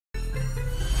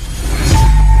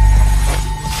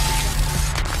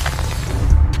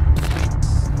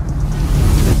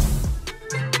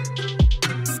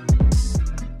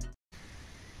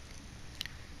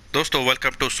दोस्तों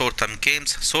welcome to सोर्थम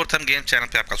games channel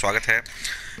पे आपका स्वागत है।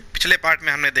 पिछले पार्ट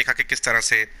में हमने देखा कि किस तरह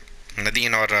से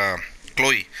नदीन और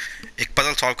क्लोई एक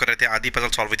पजल सॉल्व कर रहे थे। आधी पजल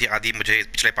सॉल्व हुई थी, आधी मुझे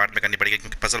पिछले पार्ट में करनी पड़ी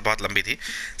क्योंकि पजल बहुत लंबी थी।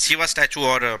 शिवा स्टैचू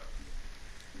और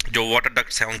जो वाटर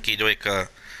डक्ट्स हैं उनकी जो एक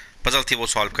पजल थी वो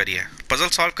सॉल्व करी है। पजल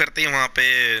सॉल्व करते ही वहाँ पे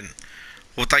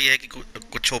होता यह है कि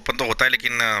कुछ ओपन तो होता है,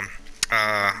 लेकिन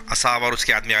असाव और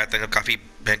उसके आदमी आए थे, काफ़ी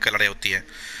भयंकर लड़ाई होती है।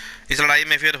 इस लड़ाई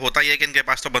में फिर होता यह है कि इनके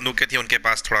पास तो बंदूकें थी, उनके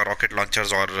पास थोड़ा रॉकेट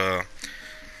लॉन्चर्स और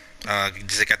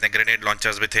जिसे कहते हैं ग्रेनेड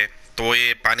लॉन्चर्स भी थे। तो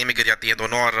ये पानी में गिर जाती हैं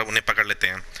दोनों और उन्हें पकड़ लेते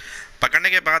हैं। पकड़ने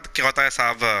के बाद क्या होता है,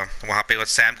 साहब वहाँ पे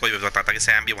सैम को भी बताता था कि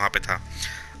सैम भी वहाँ पे था।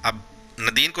 अब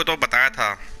नदीन को तो बताया था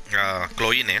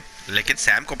क्लोई ने, लेकिन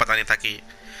सैम को पता नहीं था कि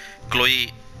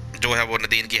क्लोई जो है वो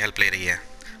नदीन की हेल्प ले रही है।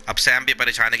 अब सैम भी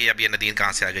परेशान है कि अब ये नदीन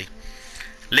कहाँ से आ गई।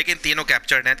 लेकिन तीनों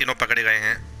कैप्चर्ड हैं, तीनों पकड़े गए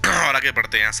हैं और आगे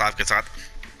बढ़ते हैं साहब के साथ,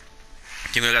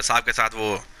 क्योंकि अगर साहब के साथ वो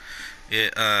ये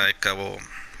एक वो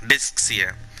डिस्क सी है।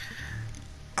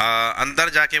 अंदर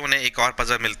जाके उन्हें एक और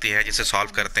पजल मिलती है जिसे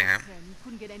सॉल्व करते हैं।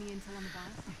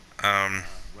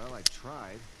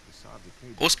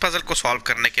 उस पजल को सॉल्व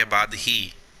करने के बाद ही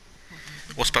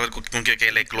उस पजल को, क्योंकि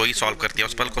अकेले क्लोई सॉल्व करती है,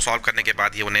 उस पजल को सॉल्व करने के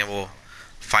बाद ही उन्हें वो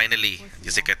फाइनली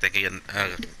जिसे कहते हैं कि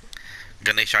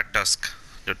गणेशा टस्क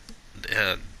जो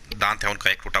दांत है उनका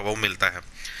एक टूटा वो मिलता है,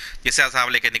 जिसे असाव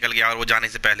लेके निकल गया। और वो जाने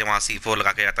से पहले वहाँ C4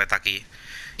 लगा के जाता है ताकि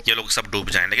ये लोग सब डूब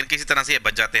जाएं, लेकिन किसी तरह से ये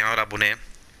बच जाते हैं। और अब उन्हें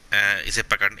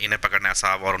इन्हें पकड़ना है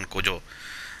असाव और उनको जो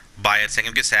बायर्स हैं,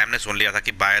 क्योंकि सैम ने सुन लिया था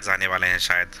कि बायर्स आने वाले हैं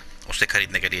शायद उससे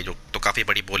ख़रीदने के लिए, जो तो काफ़ी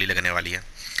बड़ी बोली लगने वाली है।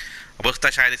 अब उसका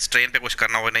शायद इस ट्रेन पे कुछ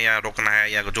करना हो, नहीं या रोकना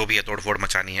है या जो भी है तोड़ फोड़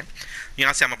मचानी है।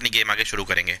 यहाँ से हम अपनी गेम आगे शुरू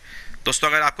करेंगे। दोस्तों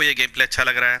अगर आपको ये गेम प्ले अच्छा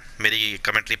लग रहा है, मेरी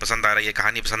कमेंट्री पसंद आ रही है,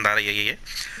 कहानी पसंद आ रही है ये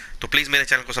तो प्लीज़ मेरे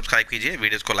चैनल को सब्सक्राइब कीजिए,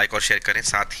 वीडियोज़ को लाइक और शेयर करें,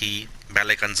 साथ ही बेल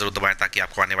आइकन ज़रूर दबाएं ताकि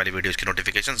आपको आने वाली वीडियोज़ की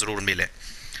नोटिफिकेशन ज़रूर मिले।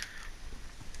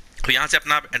 तो यहाँ से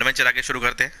अपना एडवेंचर आगे शुरू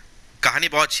करते हैं। कहानी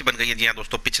बहुत अच्छी बन गई है जी हाँ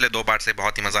दोस्तों, पिछले 2 पार्ट से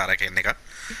बहुत ही मज़ा आ रहा है खेलने का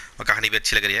और कहानी भी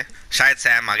अच्छी लग रही है। शायद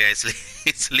सैम आ गया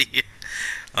इसलिए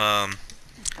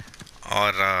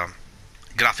और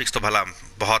ग्राफिक्स तो भला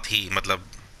बहुत ही मतलब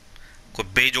कोई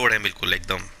बेजोड़ है, बिल्कुल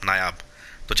एकदम नायाब।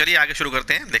 तो चलिए आगे शुरू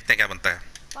करते हैं, देखते हैं क्या बनता है।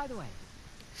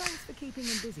 Thanks for keeping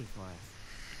him busy for us.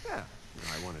 Yeah,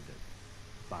 I wanted to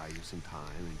buy you some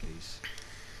time in case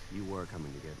you were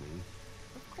coming to get me.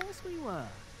 Of course we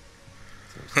were.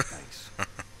 So thanks. I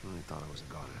only thought I was a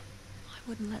goner. I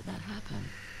wouldn't let that happen.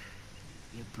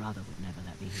 Your brother would never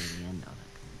let me hear the end of it.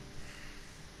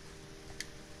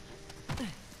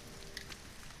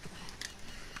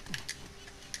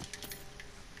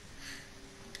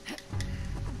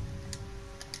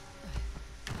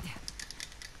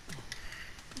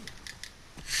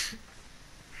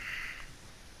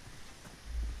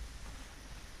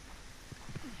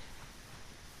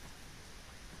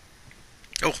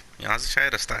 ओह, यहाँ से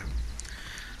शायद रास्ता है।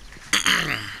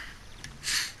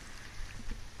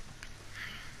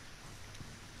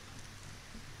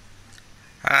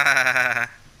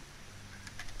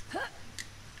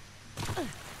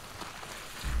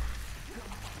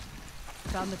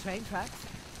 Found the train tracks?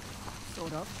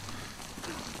 Sort of.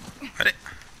 अरे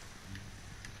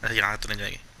अरे यहाँ तो नहीं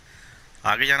जाएगी,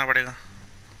 आगे जाना पड़ेगा।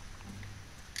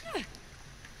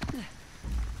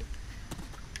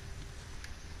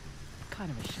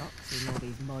 Kind of a shock seeing all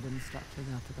these modern structures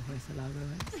after the Hoysala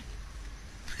ruins.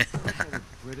 They were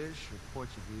British or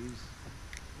Portuguese,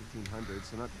 1800s,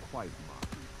 so not quite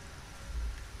modern.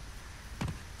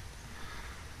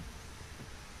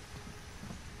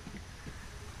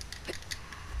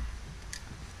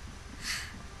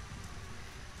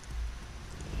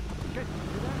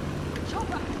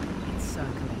 It's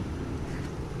circling.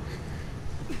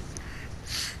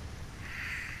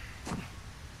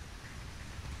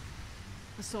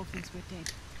 The Saw thinks we're dead.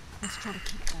 Let's try to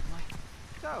keep it that way.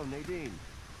 So, Nadine.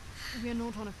 We're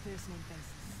not on a first-name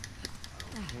basis.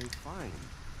 Okay, fine.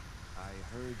 I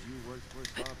heard you worked for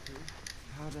Asav too.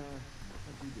 How'd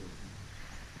you do it?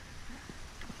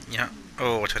 यहाँ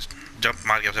ओह अच्छा, jump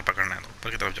मार के उसे पकड़ना है, तो ऊपर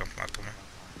की तरफ जंप मार दूँ मैं।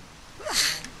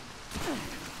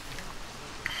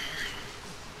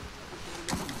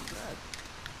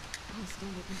 I'll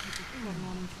stand up and keep the throttle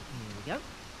on him. Here we go.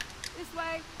 This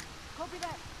way! Copy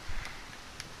that!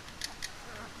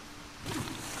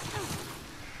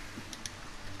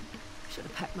 Should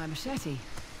have packed my machete.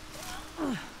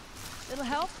 It'll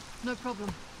help? No problem.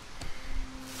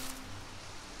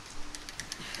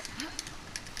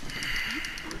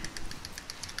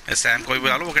 Sam को भी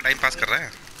बुला लो, वो क्या टाइम पास कर रहा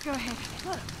है। Go ahead.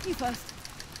 You first.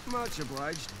 Much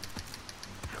obliged.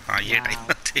 हाँ ये Wow. टाइम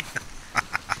थी।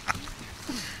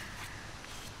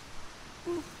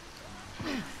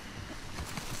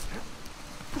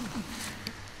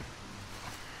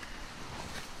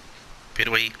 फिर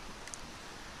वही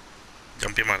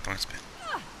जंप ही मारता हूँ इस पे।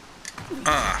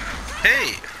 हे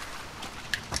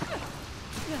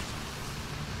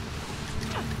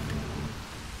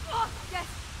Oh, yes.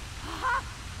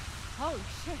 Holy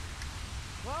shit.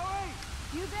 Chloe!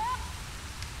 You there?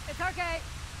 It's okay.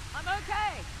 I'm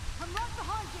okay. I'm right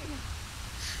behind you.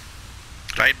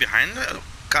 Right behind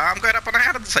काम कर अपना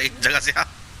यार सही जगह से आ।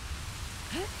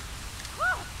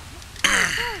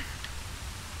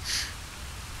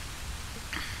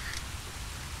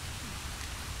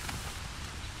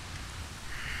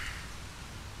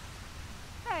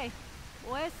 Hey,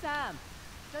 where's Sam?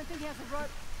 Don't think he has a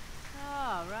rope.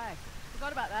 Oh, right.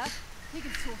 Forgot about that. He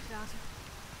can sort it out.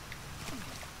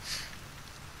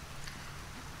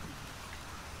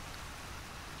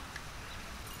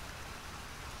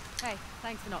 Hey,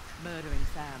 thanks for not murdering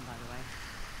Sam, by the way.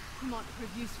 He might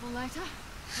prove useful later.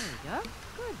 There we go.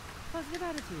 Good. Positive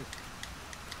attitude.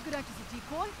 He could act as a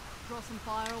decoy, draw some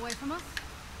fire away from us,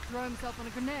 throw himself on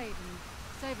a grenade and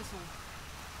save us all.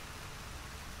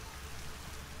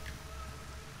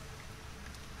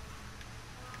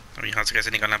 अब यहाँ से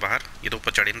कैसे निकलना बाहर? ये तो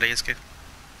ऊपर चढ़ ही नहीं रही इसके।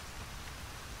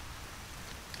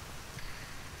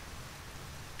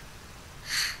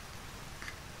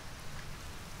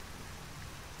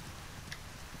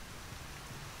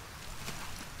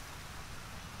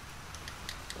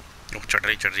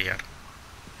 चढ़ रही यार।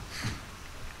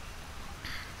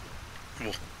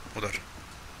 वो उधर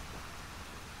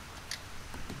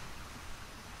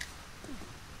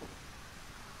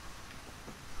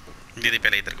दीदी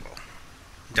पहले इधर को आओ,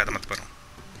 ज्यादा मत करो।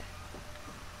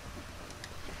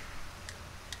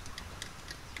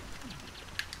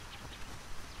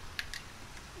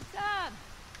 Sam,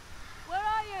 where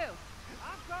are you?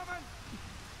 I'm coming!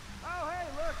 Oh, hey,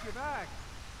 look, you're back.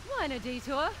 Minor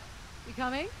detour. You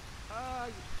coming?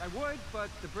 I would, but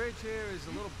the bridge here is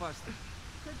a little busted.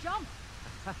 Good jump.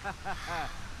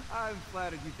 I'm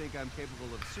flattered you think I'm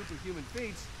capable of superhuman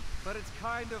feats, but it's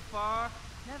kind of far.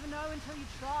 Never know until you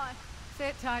try.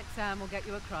 Sit tight, Sam. We'll get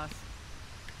you across.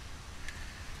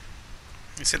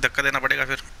 इसे धक्का देना पड़ेगा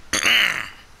फिर।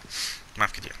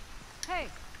 माफ कीजिए। Hey,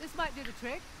 this might do the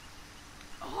trick.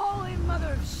 Holy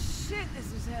mother of shit,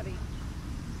 this is heavy.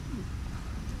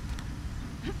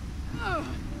 Oh,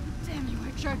 damn, you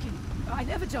weren't joking. I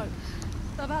never joke.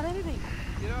 About anything.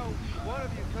 You know, one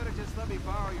of you could have just let me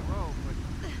borrow your rope, but...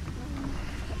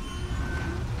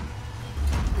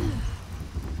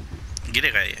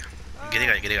 गिरेगा ये,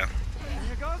 गिरेगा।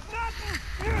 Here goes nothing!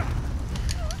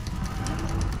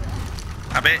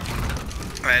 अबे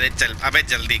अबे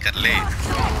जल्दी कर ले।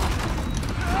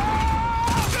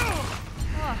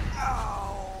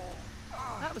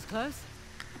 That was close.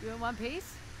 You in one piece?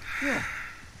 Yeah.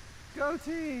 Go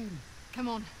team! Come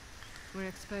on. We're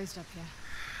exposed up here.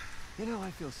 You know,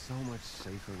 I feel so much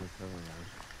safer with her around.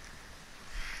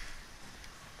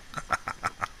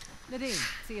 Nadine,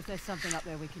 see if there's something up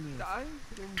there we can use. I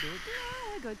can do it.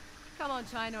 Yeah, we're good. Come on,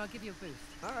 China, I'll give you a boost.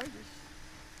 Alright, just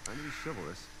trying to be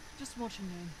chivalrous. Just watch your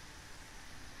name.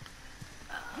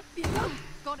 Yeah,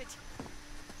 got it.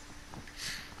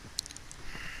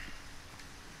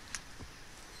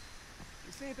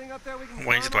 You see anything up there we can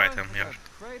वहीं से तो आए थे हम climb on? यार। A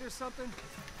crate or something?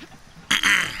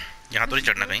 यहाँ तो नहीं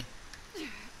चढ़ना कहीं।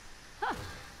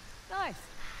 Nice.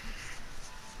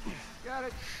 Got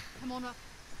it. Come on up.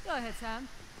 Go ahead, Sam.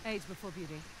 Age before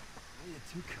beauty. Oh, you're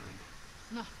too kind.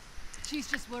 No, she's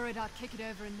just worried I'd kick it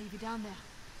over and leave you down there.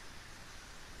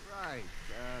 Right.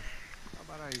 How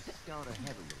about I scout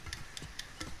ahead a little?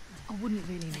 I wouldn't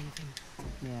really leave him.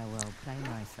 Yeah, well, play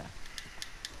nicer.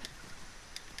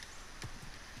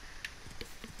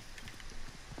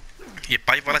 ये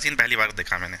pipe वाला scene पहली बार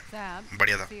देखा मैंने। Sam,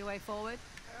 बढ़िया था। see your way forward?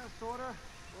 Yeah, sorta.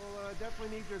 We'll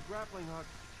definitely need your grappling hook.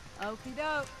 Okie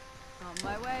doke. On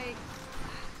my way.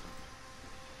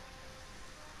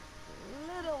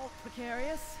 Little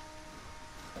precarious.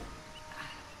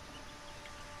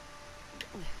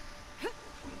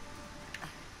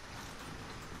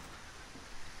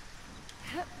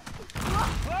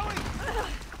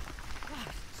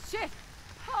 Shit!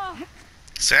 Oh.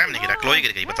 Sam नहीं गिरा, Chloe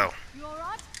गिर गई, बताओ। You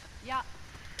alright? Yeah.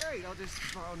 Hey, I'll just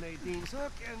borrow Nadine's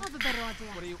hook and... I have a better idea.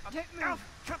 What are you up? Don't move. Ow,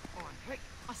 come on, hey.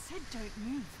 I said don't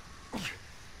move.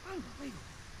 Unbelievable.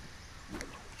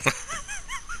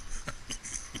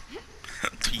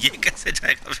 तो ये कैसे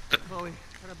जाएगा फिर? Chloe,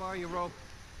 can I borrow your rope?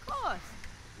 Of course.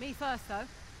 Me first, though.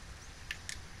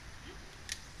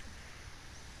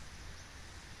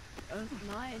 Don't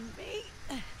mind me.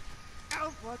 Ow,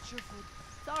 watch your foot.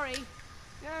 Sorry.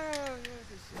 Yeah,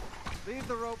 just leave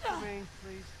the rope for me,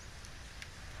 please.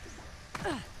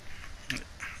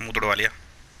 मुंह तोड़वा लिया।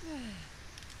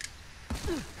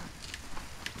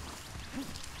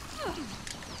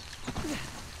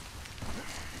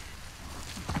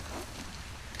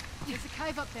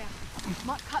 safe up there.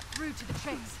 Might cut through to the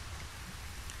chase.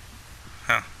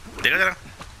 हाँ देखा जरा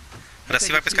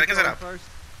रस्सी वापस करेंगे जरा आप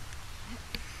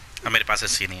अब मेरे पास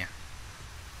रस्सी नहीं है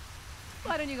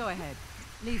Why don't you go ahead?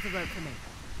 Leave the rope for me.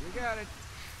 You got it.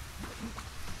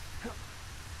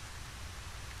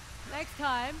 Next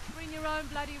time, bring your own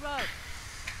bloody rope.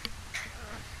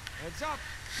 Heads up.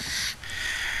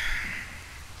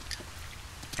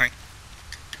 नहीं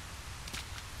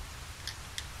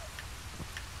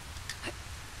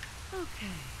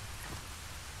Okay.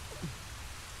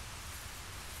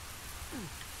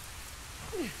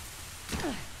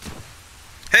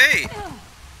 Hey!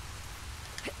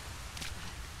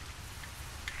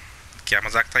 क्या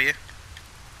मजाक था ये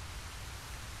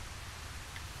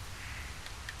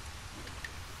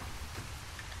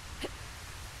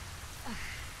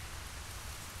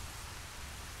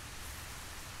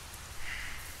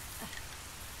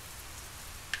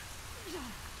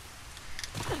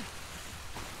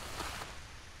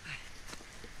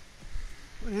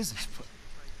What is this?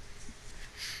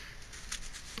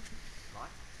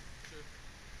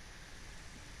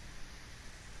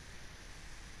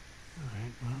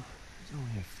 Alright, well, there's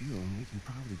only a few and we can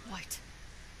probably... What?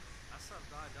 Asav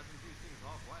guy doesn't do things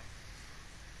halfway.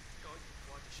 Going for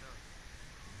quite a show.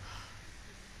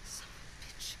 Son of a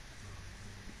bitch.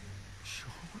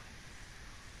 Sure. What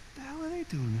the hell are they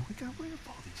doing? We got rid of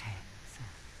all these... Hey,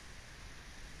 Sam.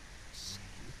 Sam.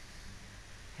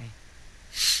 Hey.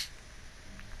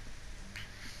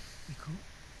 You cool?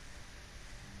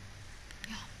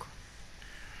 Yeah, I'm cool.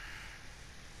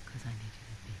 Because I need you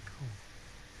to be cool.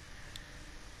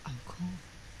 I'm cool.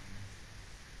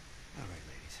 Alright,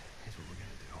 ladies. Here's what we're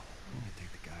gonna do. I'm gonna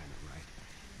take the guy on the right.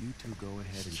 You two go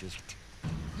ahead and just...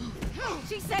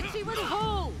 She said she was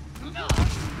cool!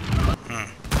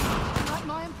 Like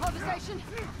my improvisation?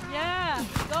 Yeah,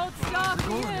 gold star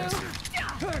for you!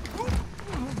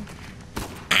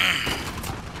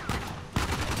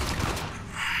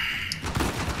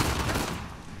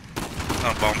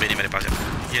 Bomb भी नहीं मेरे पास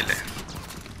है ये ले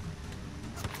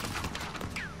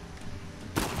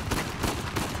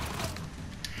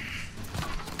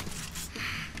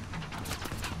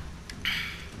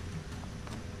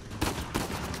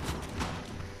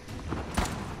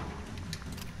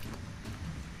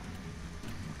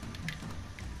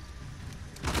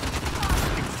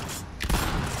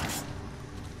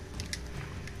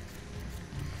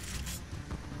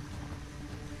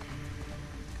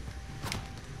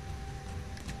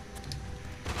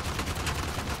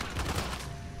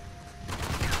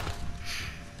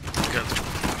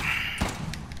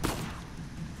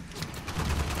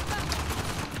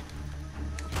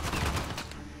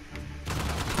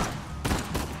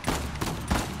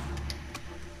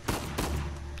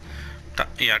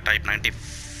या type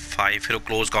 95 फिर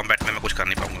close combat में मैं कुछ कर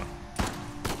नहीं पाऊंगा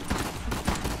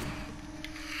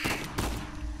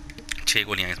 6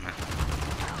 गोलियां इसमें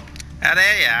अरे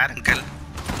यार अंकल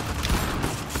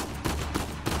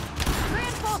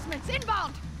Reinforcements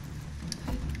inbound!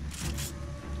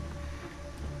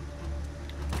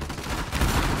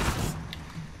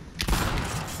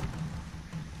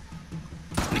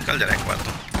 निकल जा रहा है एक बार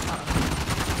तो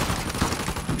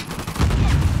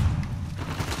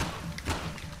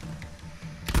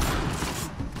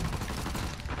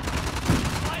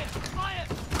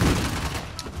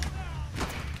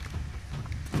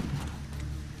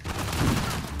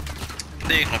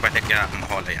देख लो पहले क्या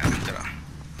माहौल है यार तेरा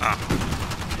हाँ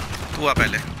तू आ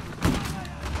पहले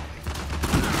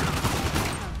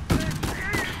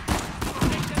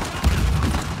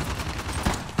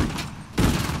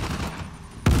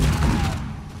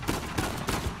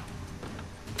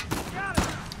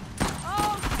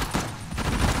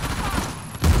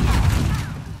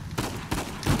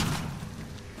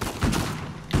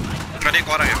अरे एक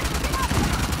और आ गया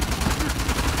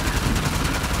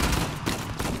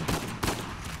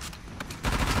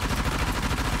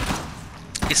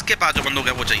इसके पास जो बंदूक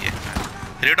है वो चाहिए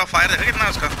रेट ऑफ फायर देखा कितना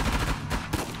उसका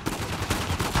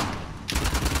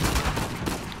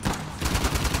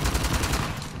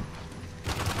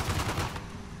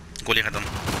गोली खत्म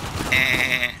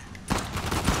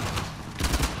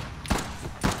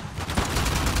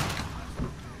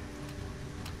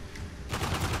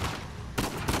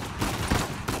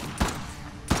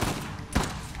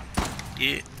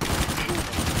ये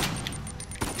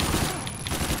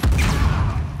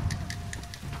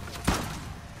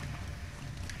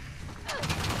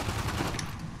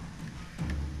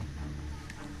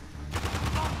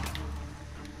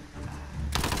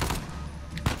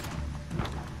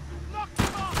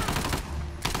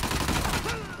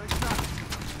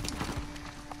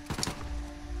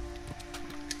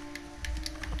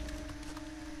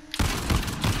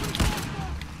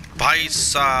भाई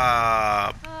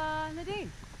साहब Nadine,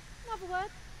 another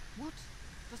word? What?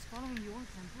 Just following your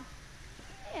example?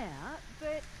 Yeah,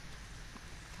 but...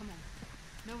 Come on.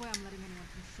 No way I'm letting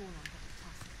anyone from Shoreline get to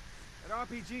Tusk. That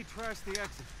RPG trashed the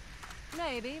exit.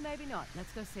 Maybe, maybe not.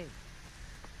 Let's go see.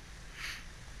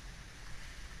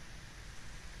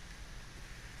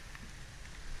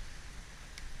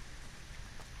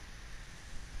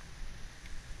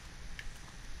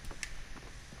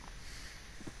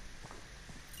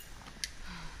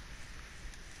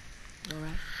 You all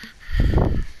right?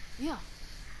 Yeah.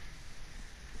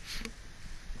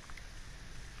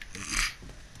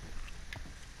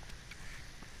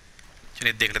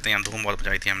 चलिए देख लेते हैं, यहाँ धूम बहुत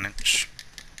बजाई थी हमने, कुछ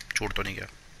छूट तो नहीं गया।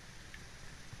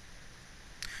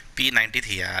 P90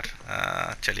 थी यार।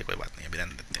 चलिए कोई बात नहीं, अभी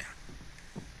रहने देते हैं।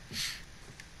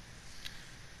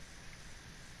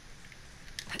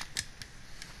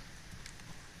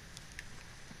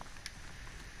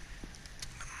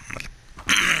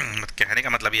 मतलब कहने का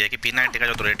मतलब ये है कि P90 का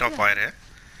जो रेट ऑफ फायर है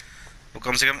वो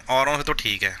कम से कम औरों से तो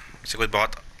ठीक है, इससे कोई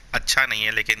बहुत अच्छा नहीं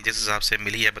है, लेकिन जिस हिसाब से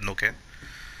मिली है बंदूकें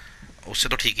उससे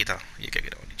तो ठीक ही था। ये क्या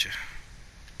गिरा नीचे?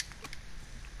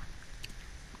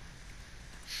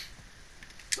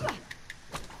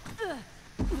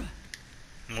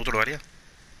 मुंह तोड़वा लिया।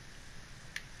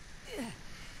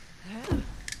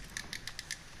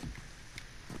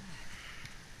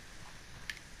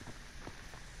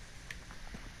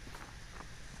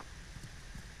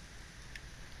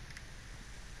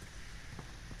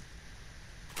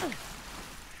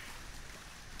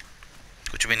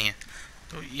 कुछ भी नहीं है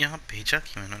तो यहाँ भेजा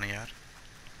क्यों इन्होंने यार?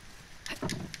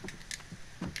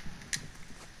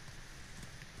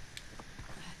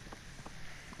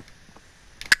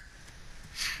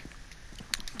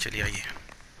 चलिए आइए।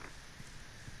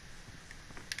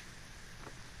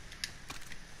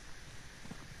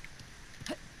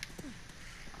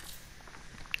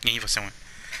 यहीं फंसे हुए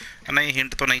हैं। नहीं,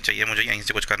 हिंट तो नहीं चाहिए मुझे, यहीं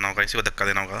से कुछ करना होगा, इसी को धक्का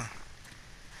देना होगा।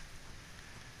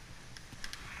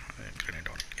 ग्रेनेड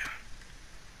ऑन किया।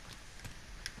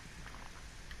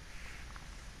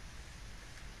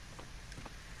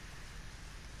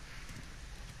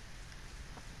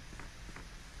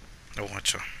 ओह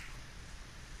अच्छा,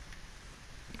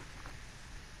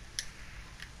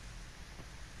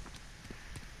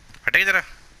 हटेगी जरा।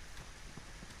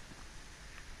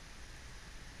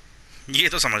 ये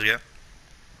तो समझ गया।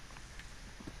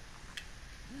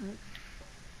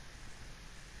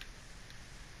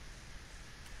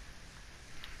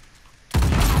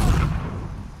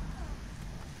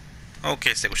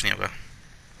 ओके, इससे कुछ नहीं होगा।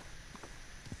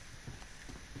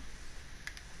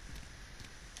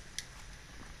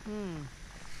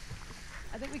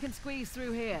 I think we can squeeze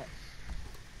through here.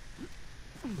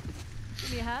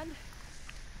 Give me a hand.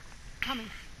 Coming.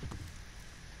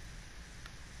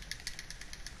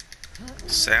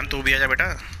 Sam तू भी आजा बेटा।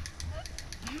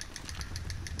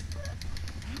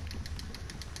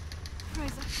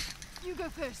 Fraser, you go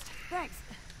first. Thanks.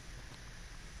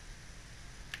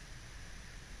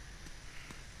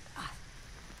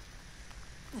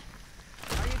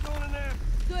 How you doing in there?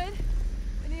 Good.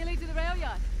 We're nearly to the rail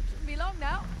yard. Shouldn't be long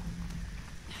now.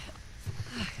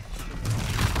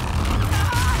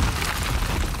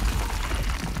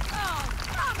 Oh,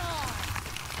 come on!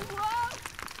 Whoa!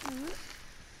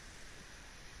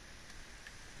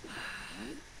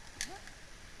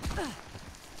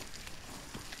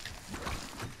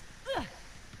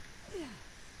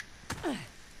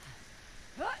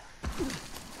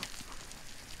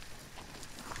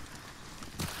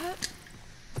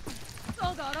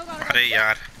 Oh god, oh god. अरे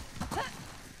यार,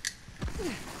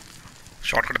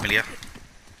 shortcut मिल गया।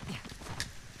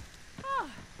 Oh,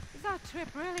 is that trip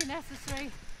really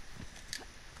necessary?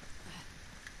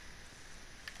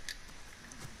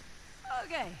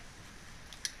 Okay.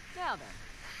 Now then.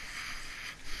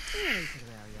 Nearly to the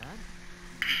rail yard.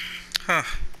 हाँ।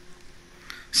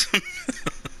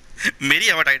 मेरी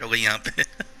हवा tight हो गई यहाँ पे।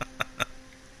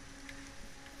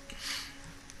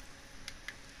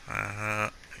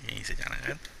 यहीं से जाना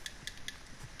है।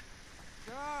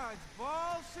 God's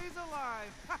balls, she's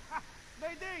alive.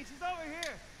 Nadine, she's over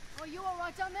here. Oh, you all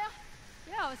right down there?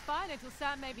 Yeah, I was fine until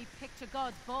Sam made me picture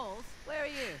God's balls. Where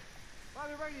are you? By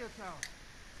the radio tower.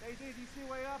 Nadine, do you see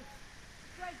a way up?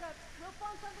 Great, we'll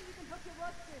find something you can hook your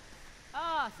watch to.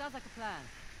 Ah, sounds like a plan.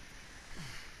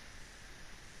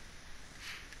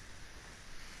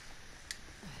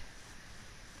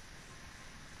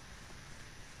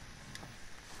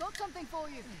 Got something for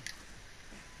you.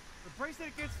 Brace it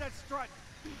against that strut.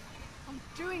 I'm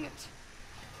doing it.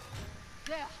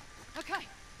 There. Okay.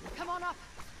 Come on up.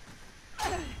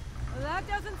 That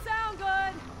doesn't sound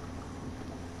good.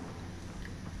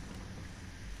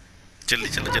 जल्दी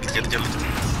चलो जल्दी जल्दी जल्दी।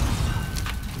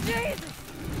 Jesus!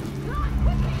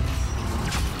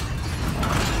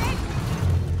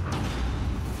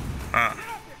 हाँ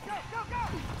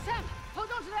Sam,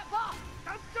 hold on to that bar!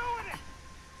 I'm doing it!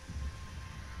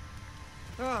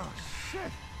 Oh,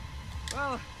 shit.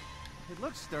 Well, it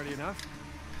looks sturdy enough.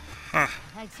 हाँ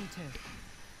Thanks, you too.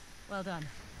 Well done.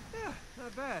 Yeah,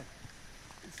 not bad.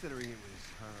 Considering it was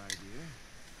her idea.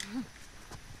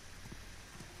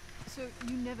 So,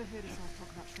 you never heard Asav talk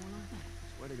about shoreline?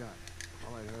 Swear to God,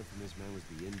 all I heard from this man was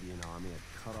the Indian army had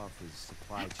cut off his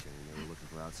supply chain and they were looking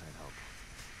for outside help.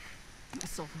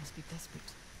 Asav must be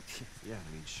desperate. Yeah, I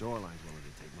mean, Shoreline's willing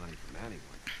to take money from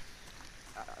anyone.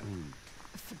 I mean,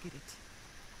 Forget it.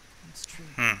 It's true.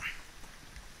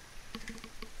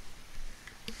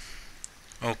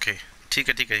 Okay ठीक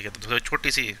है ठीक है ठीक है। तो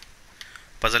छोटी सी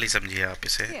puzzle ही समझिए आप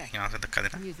इसे। यहाँ से धक्का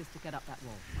देना। Use this to get up that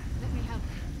wall. Let me help.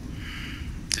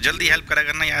 तो जल्दी हेल्प करा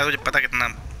करना यार, मुझे पता कितना।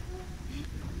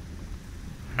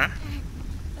 हाँ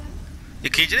ये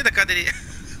खींच रही धक्का दे रही है।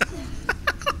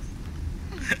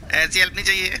 ऐसी हेल्प नहीं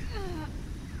चाहिए।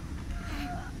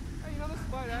 hey, you know, this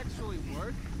might actually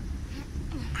work.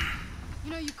 You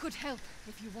know, you could help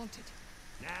if you wanted.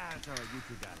 Nah, it's alright, you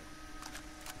two got it.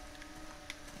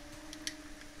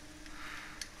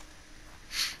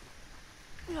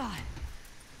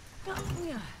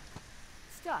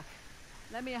 Stuck.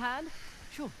 Lend me a hand?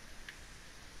 Sure.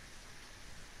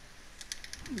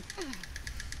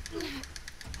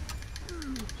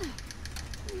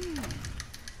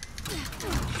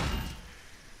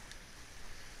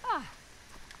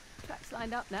 Tracks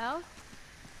lined up now.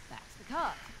 That's the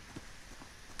cart.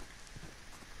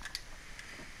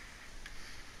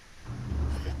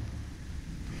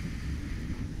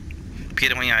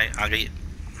 फिर वहीं आ गई।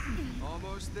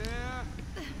 Almost there.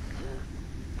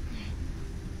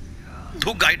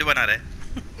 तू guide बना रहा है।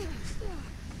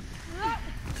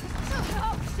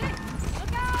 Oh, shit!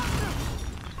 Look out!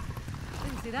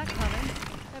 Didn't see that coming.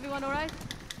 Everyone all right?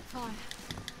 Fine.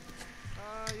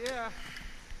 Yeah.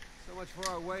 So much for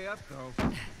our way up, though.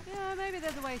 Yeah, maybe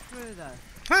there's a way through, though.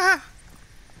 हाँ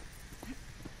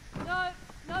No,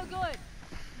 no good.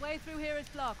 Way through here is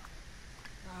blocked.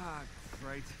 Ah,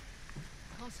 great.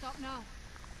 Can't stop now.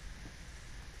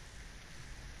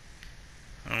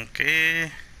 Okay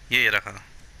ये रहा।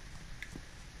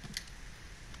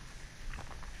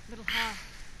 Little high.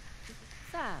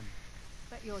 Sam,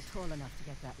 bet you're tall enough to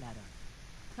get that ladder.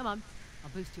 Come on, I'll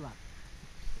boost you up.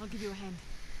 I'll give you a hand.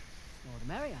 More the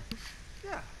merrier.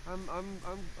 Yeah,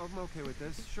 I'm okay with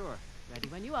this. Sure. Ready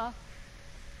when you are.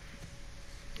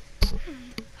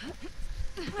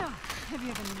 Have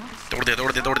you ever noticed? तोड़ दे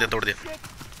तोड़ दे तोड़ दे तोड़ दे। Shit.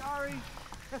 Sorry.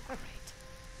 Great.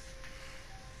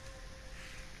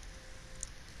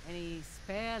 Any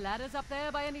spare ladders up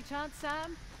there by any chance,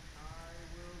 Sam? I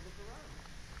will look around.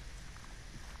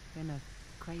 Been a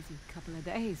crazy couple of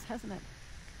days, hasn't it?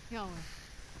 Yeah, well,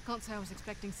 can't say I was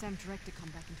expecting Sam Direct to come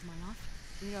back into my life.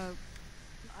 You know,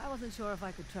 I wasn't sure if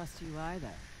I could trust you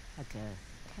either. Had to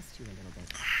test you a little bit.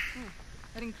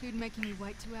 That include making me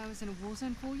wait 2 hours in a war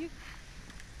zone for you?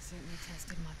 Certainly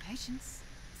tested my patience.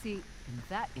 See, in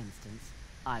that instance,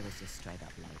 I was just straight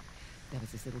up late. There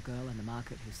was this little girl in the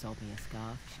market who sold me a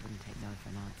scarf. She wouldn't take no for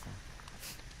an answer.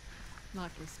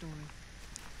 Likely story.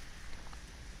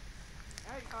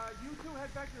 Hey, you two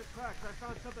head back to the tracks. I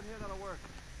found something here that'll work.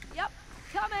 Yep,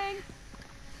 coming!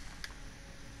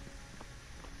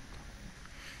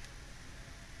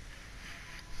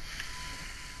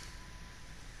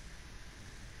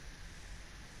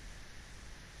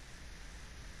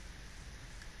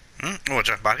 ओ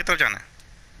अच्छा बाकी तरफ जाना है।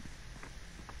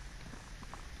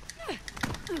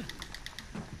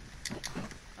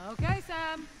 Okay,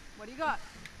 Sam. What do you got?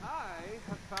 I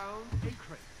have found a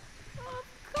crate. Of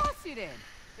course you did.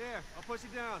 Here, I'll push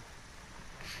it down.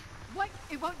 Wait,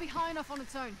 it won't be high enough on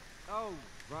its own. Oh,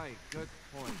 right. Good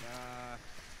point.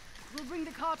 We'll bring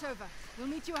the cart over. We'll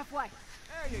meet you halfway.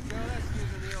 There you go. That's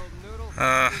using the old noodle.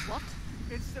 What?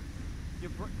 It's the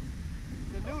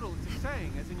the noodle. It's a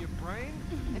saying, as in your brain.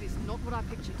 That is not what I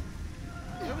pictured.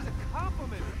 It was a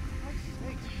compliment. For Christ's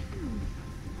sakes.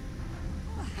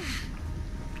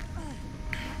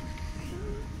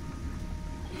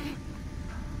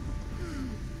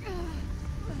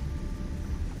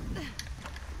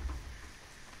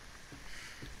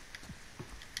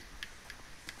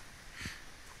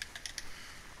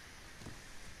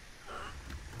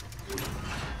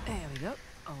 There we go.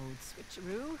 Old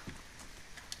switcheroo.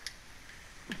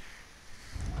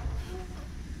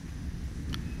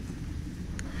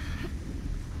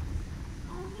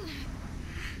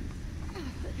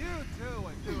 You two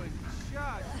are doing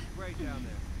just great down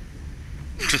there.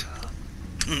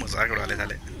 मजाक उड़ा ले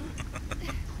साले।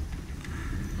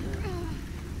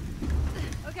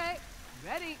 Okay,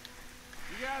 ready.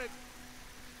 You got it.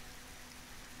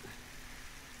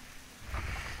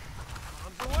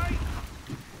 Arms away.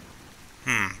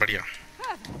 बढ़िया।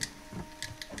 Perfect.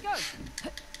 Go.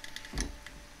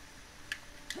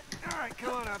 All right,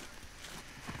 come on up.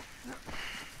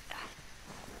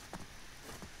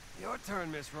 Your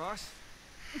turn, Miss Ross.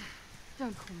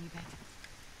 Don't call me that.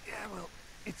 Yeah, well,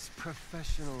 it's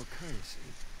professional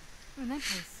courtesy. In that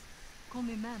case, call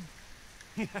me ma'am.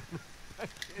 Yeah, no,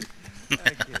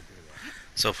 I can't do that.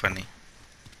 So funny।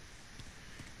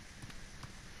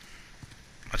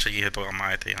 अच्छा ये है तो हम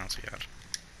आए थे यहाँ से यार।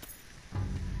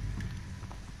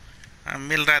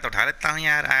 मिल रहा है तो उठा लेता हूँ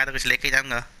यार, आया तो कुछ लेके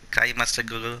जाऊंगा। Try must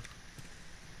Google.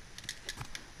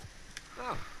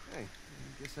 Oh, hey, I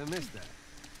guess I missed that.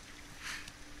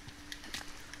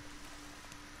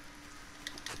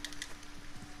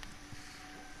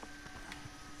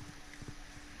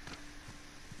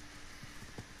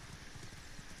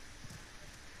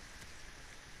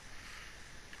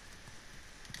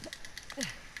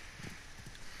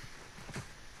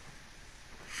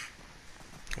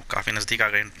 काफी नजदीक आ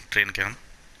गए ट्रेन के हम।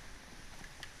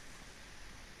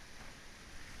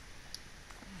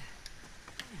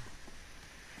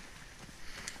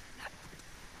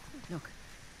 Look,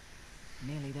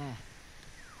 nearly there.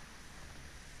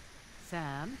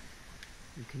 Sam,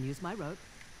 you can use my rope.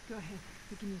 Go ahead.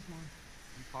 You can use mine.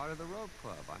 I'm part of the rope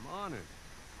club. I'm honored.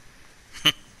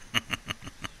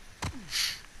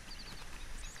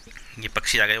 ये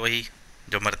पक्षी आ गए वही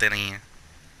जो मरते नहीं हैं।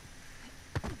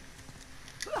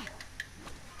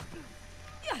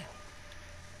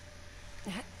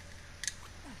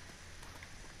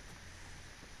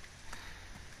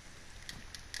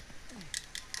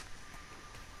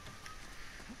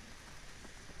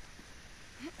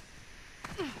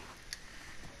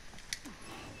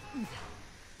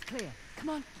 Clear. Come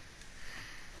on.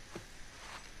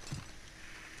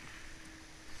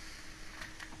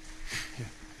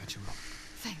 Here, got your rope.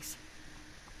 Thanks.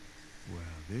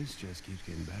 Well, this just keeps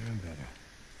getting better and better.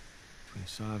 Between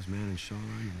Asav's man and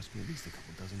Shoreline, there must be at least a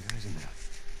couple dozen guys in there.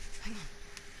 Hang on.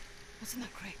 What's in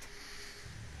that crate?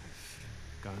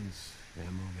 Guns,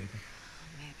 ammo, maybe?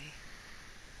 Maybe.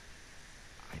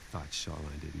 I thought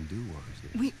Shoreline didn't do wars,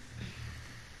 did he? We...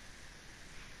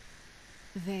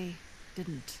 They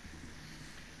didn't.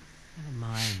 Never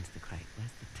mind the crate.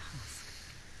 Where's the Tusk?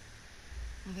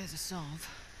 Well, there's Asav.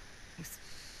 He's...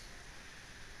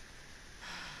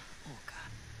 Orca.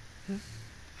 Huh?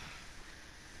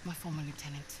 My former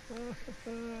lieutenant.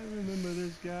 I remember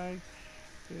this guy.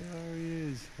 There he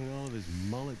is, in all of his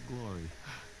mullet glory.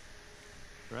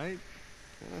 Right?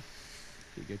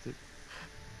 He gets it.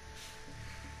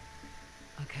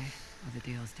 Okay, well, the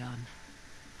deal's done.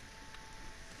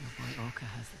 Your boy Orca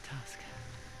has the Tusk.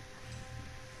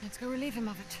 Let's go relieve him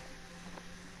of it.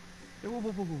 Hey, whoa,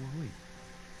 wait.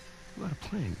 You got a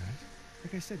plan, guys.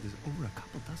 Like I said, there's over a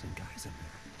couple dozen guys in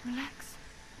there. Relax.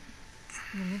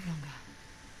 You'll live longer.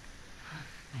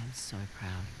 I am so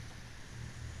proud.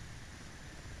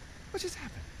 What just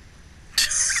happened?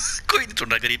 कोई नहीं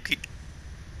छोड़ा गरीब की।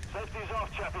 Safety's off,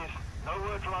 chappies. No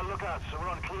word from our lookouts, so we're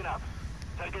on cleanup.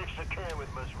 Take extra care with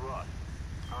Miss Ross.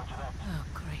 Roger that. Oh,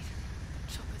 great.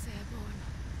 The chopper's airborne.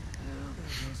 Well,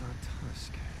 there goes our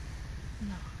Tusk.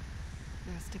 No.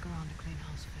 We'll stick around to clean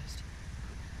house first.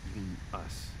 You mean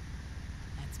us?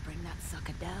 Let's bring that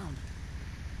sucker down.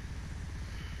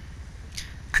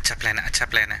 अच्छा plan है, अच्छा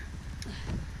plan है।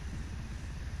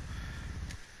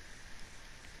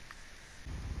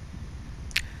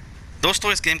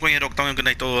 दोस्तों इस game को यहीं रोकता हूँ क्योंकि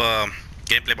नहीं तो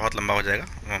गेम प्ले बहुत लंबा हो जाएगा।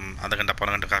 आधा घंटा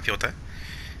पौना घंटा काफ़ी होता है।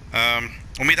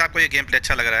 उम्मीद है आपको ये गेम प्ले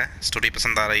अच्छा लग रहा है, स्टोरी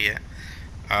पसंद आ रही है,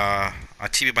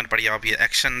 अच्छी भी बन पड़ी है। अब ये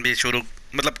एक्शन भी शुरू,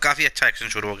 मतलब काफ़ी अच्छा एक्शन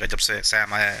शुरू हो गया जब से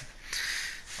सैम आया है,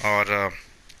 और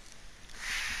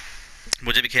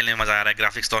मुझे भी खेलने में मज़ा आ रहा है।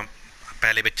 ग्राफिक्स तो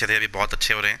पहले भी अच्छे थे, अभी बहुत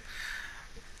अच्छे हो रहे हैं।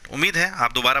 उम्मीद है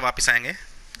आप दोबारा वापस आएंगे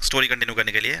स्टोरी कंटिन्यू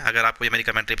करने के लिए। अगर आपको ये मेरी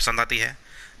कमेंट्री पसंद आती है,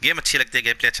 गेम अच्छी लगती है,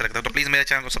 गेम प्ले अच्छा लगता है, तो प्लीज़ मेरे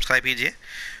चैनल को सब्सक्राइब कीजिए,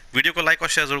 वीडियो को लाइक और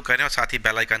शेयर ज़रूर करें, और साथ ही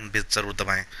बेल आइकन भी ज़रूर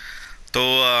दबाएं। तो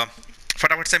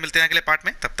फटाफट से मिलते हैं अगले पार्ट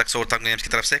में। तब तक सोरथम गेम्स की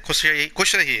तरफ से खुश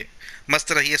रहिए,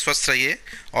 मस्त रहिए, स्वस्थ रहिए,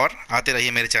 और आते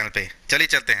रहिए मेरे चैनल पे। चलिए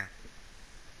चलते हैं।